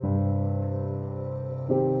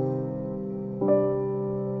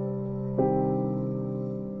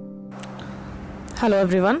Hello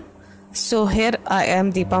everyone. So here I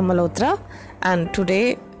am Deepa Malhotra, and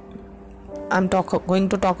today I'm going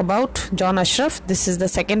to talk about John Ashraf. This is the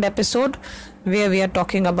second episode where we are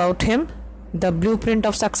talking about him, the blueprint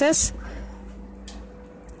of success.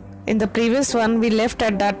 In the previous one, we left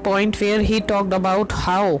at that point where he talked about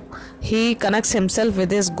how he connects himself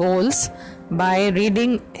with his goals by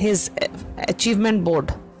reading his achievement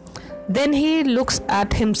board. Then he looks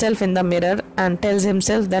at himself in the mirror and tells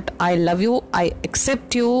himself that I love you, I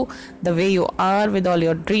accept you the way you are with all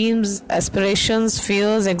your dreams, aspirations,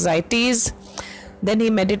 fears, anxieties. Then he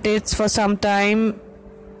meditates for some time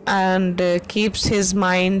and keeps his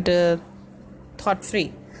mind thought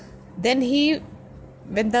free. Then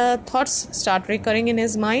when the thoughts start recurring in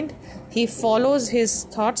his mind, he follows his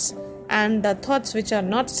thoughts, and the thoughts which are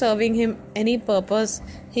not serving him any purpose,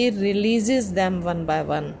 he releases them one by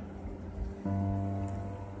one.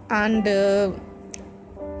 And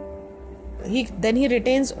he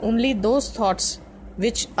retains only those thoughts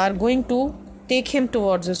which are going to take him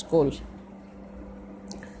towards his goal.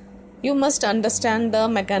 You must understand the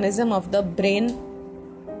mechanism of the brain,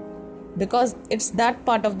 because it's that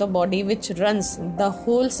part of the body which runs the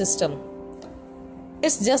whole system.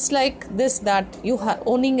 It's just like this, that you are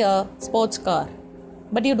owning a sports car,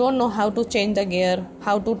 but you don't know how to change the gear,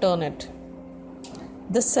 how to turn it.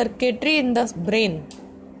 The circuitry in the brain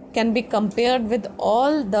can be compared with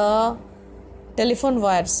all the telephone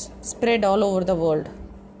wires spread all over the world.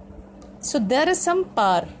 So there is some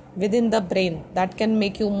power within the brain that can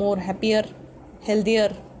make you more happier,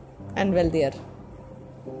 healthier, and wealthier.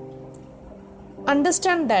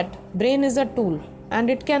 Understand that brain is a tool and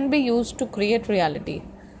it can be used to create reality,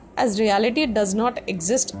 as reality does not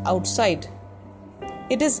exist outside.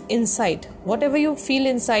 It is inside. Whatever you feel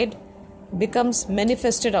inside becomes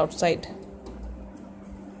manifested outside.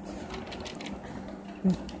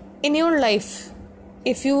 In your life,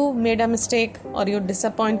 if you made a mistake or you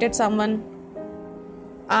disappointed someone,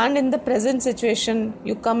 and in the present situation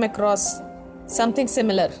you come across something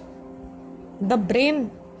similar, the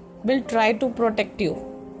brain will try to protect you.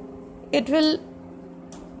 It will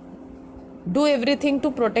do everything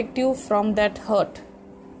to protect you from that hurt.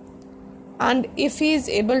 And if he is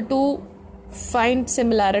able to find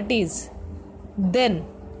similarities, then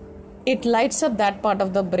it lights up that part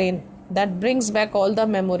of the brain that brings back all the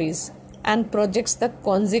memories and projects the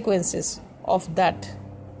consequences of that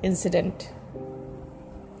incident.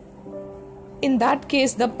 In that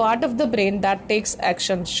case, the part of the brain that takes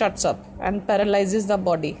action shuts up and paralyzes the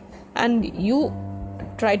body, and you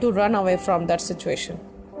try to run away from that situation.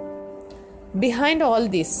 Behind all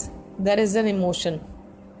this, there is an emotion.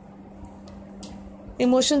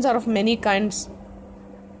 Emotions are of many kinds,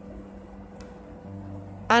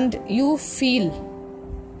 and you feel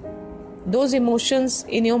those emotions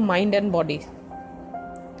in your mind and body.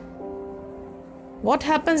 What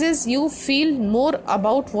happens is you feel more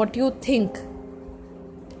about what you think,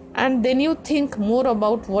 and then you think more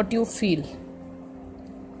about what you feel.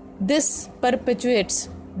 This perpetuates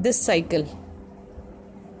this cycle,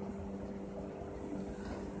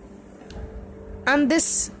 and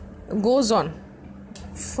this goes on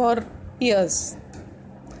for years.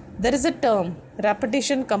 There is a term,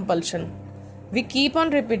 repetition compulsion. We keep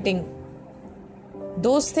on repeating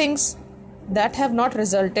those things that have not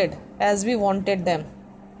resulted as we wanted them,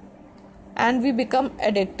 and we become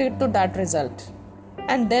addicted to that result,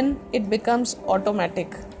 and then it becomes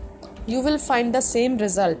automatic. You will find the same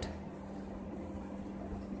result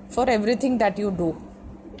for everything that you do.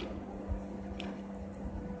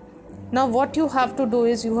 Now what you have to do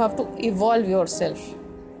is you have to evolve yourself.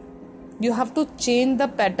 You have to change the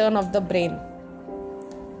pattern of the brain.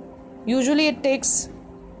 Usually it takes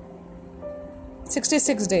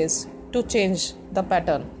 66 days to change the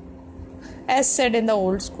pattern, as said in the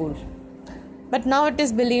old school. But now it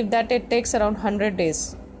is believed that it takes around 100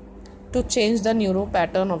 days to change the neuro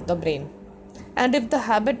pattern of the brain. And if the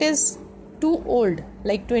habit is too old,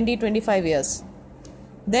 like 20-25 years,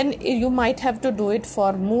 then you might have to do it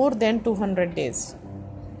for more than 200 days.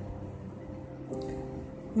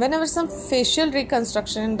 Whenever some facial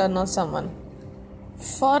reconstruction is done on someone,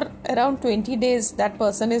 for around 20 days that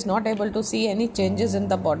person is not able to see any changes in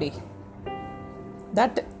the body.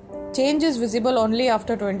 That change is visible only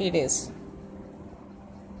after 20 days.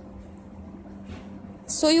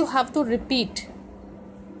 So you have to repeat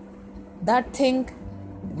that thing,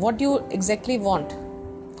 what you exactly want.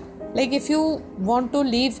 Like if you want to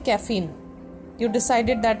leave caffeine, you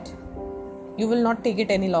decided that you will not take it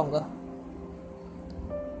any longer.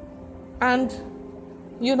 And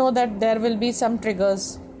you know that there will be some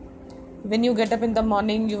triggers. When you get up in the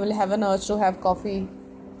morning, you will have an urge to have coffee.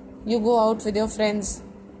 You go out with your friends,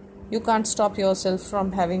 you can't stop yourself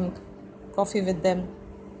from having coffee with them.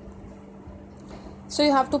 So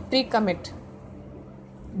you have to pre-commit.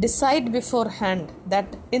 Decide beforehand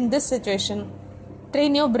that in this situation,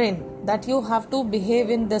 train your brain that you have to behave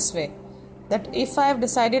in this way. That if I have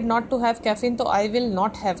decided not to have caffeine, so I will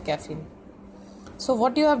not have caffeine. So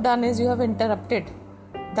what you have done is you have interrupted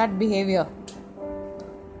that behavior.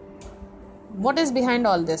 What is behind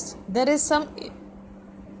all this? There is some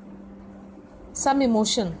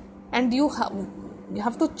emotion, and you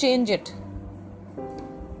have to change it.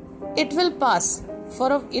 It will pass.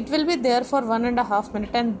 It will be there for 1.5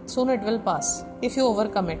 minutes, and soon it will pass if you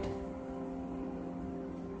overcome it.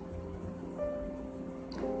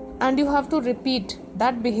 And you have to repeat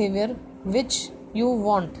that behavior which you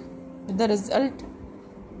want, the result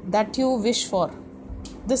that you wish for.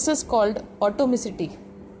 This is called automaticity.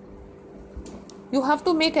 You have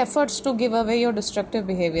to make efforts to give away your destructive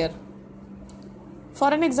behavior.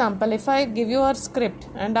 For an example, if I give you a script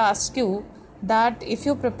and ask you that if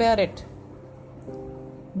you prepare it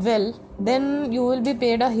well, then you will be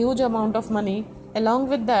paid a huge amount of money. Along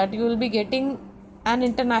with that, you will be getting an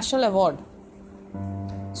international award.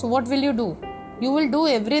 So what will you do? You will do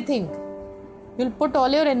everything. You will put all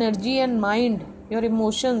your energy and mind, your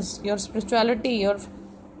emotions, your spirituality, your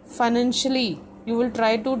financially. You will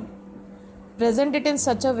try to present it in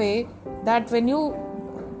such a way that when you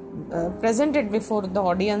present it before the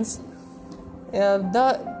audience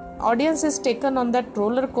is taken on that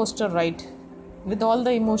roller coaster ride with all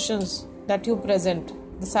the emotions that you present,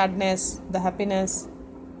 the sadness, the happiness.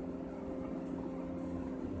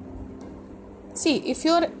 See, if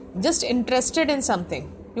you are just interested in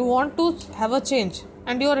something, you want to have a change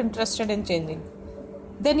and you are interested in changing,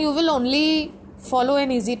 then you will only follow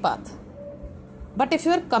an easy path. But if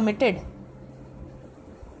you are committed,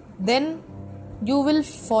 then you will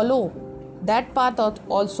follow that path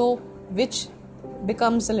also, which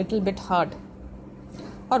becomes a little bit hard.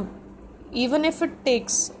 Or even if it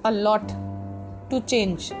takes a lot to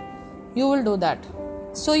change, you will do that.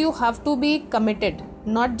 So you have to be committed,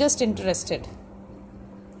 not just interested.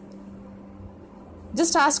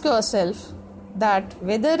 Just ask yourself that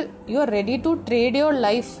whether you are ready to trade your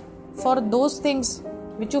life for those things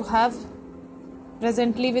which you have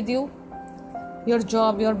presently with you, your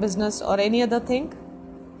job, your business, or any other thing.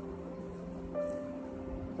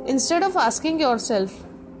 Instead of asking yourself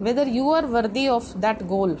whether you are worthy of that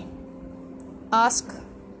goal, ask,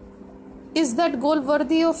 is that goal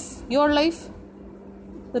worthy of your life?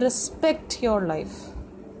 Respect your life.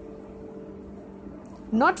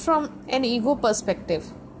 Not from an ego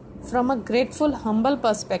perspective, from a grateful, humble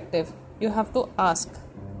perspective, you have to ask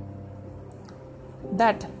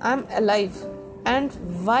that I'm alive and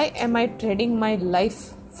why am I trading my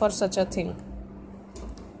life for such a thing?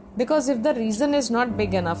 Because if the reason is not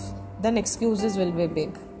big enough, then excuses will be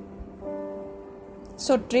big.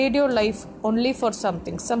 So trade your life only for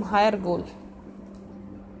something, some higher goal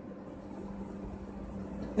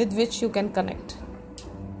with which you can connect.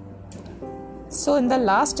 So in the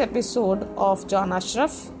last episode of John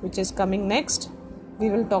Ashraf, which is coming next, we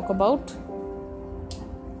will talk about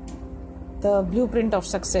the blueprint of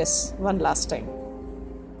success one last time.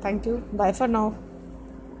 Thank you. Bye for now.